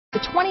The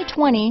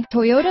 2020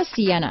 Toyota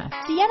Sienna.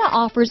 Sienna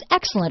offers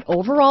excellent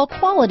overall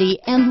quality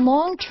and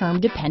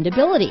long-term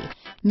dependability,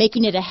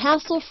 making it a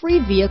hassle-free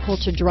vehicle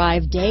to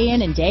drive day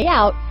in and day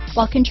out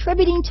while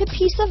contributing to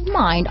peace of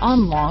mind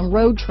on long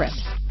road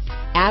trips.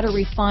 Add a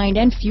refined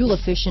and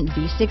fuel-efficient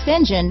V6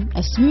 engine,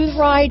 a smooth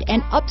ride,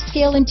 and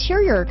upscale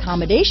interior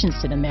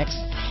accommodations to the mix,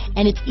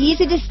 and it's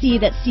easy to see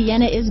that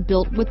Sienna is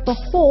built with the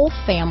whole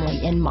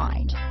family in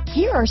mind.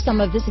 Here are some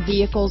of this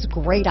vehicle's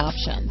great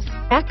options: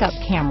 backup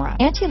camera,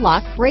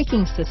 anti-lock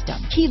braking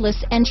system,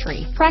 keyless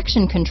entry,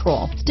 traction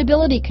control,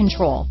 stability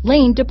control,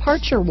 lane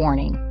departure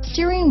warning,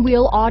 steering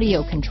wheel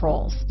audio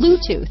controls,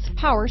 Bluetooth,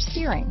 power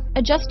steering,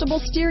 adjustable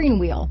steering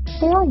wheel,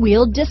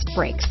 four-wheel disc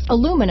brakes,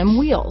 aluminum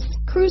wheels,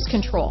 cruise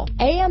control,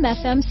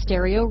 AM/FM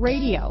stereo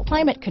radio,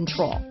 climate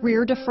control,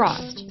 rear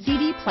defrost,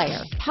 CD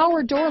player,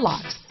 power door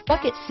locks,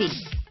 bucket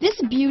seats. This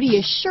beauty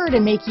is sure to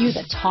make you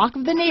the talk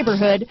of the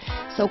neighborhood,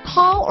 so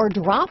call or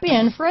drop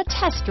in for a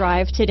test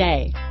drive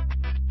today.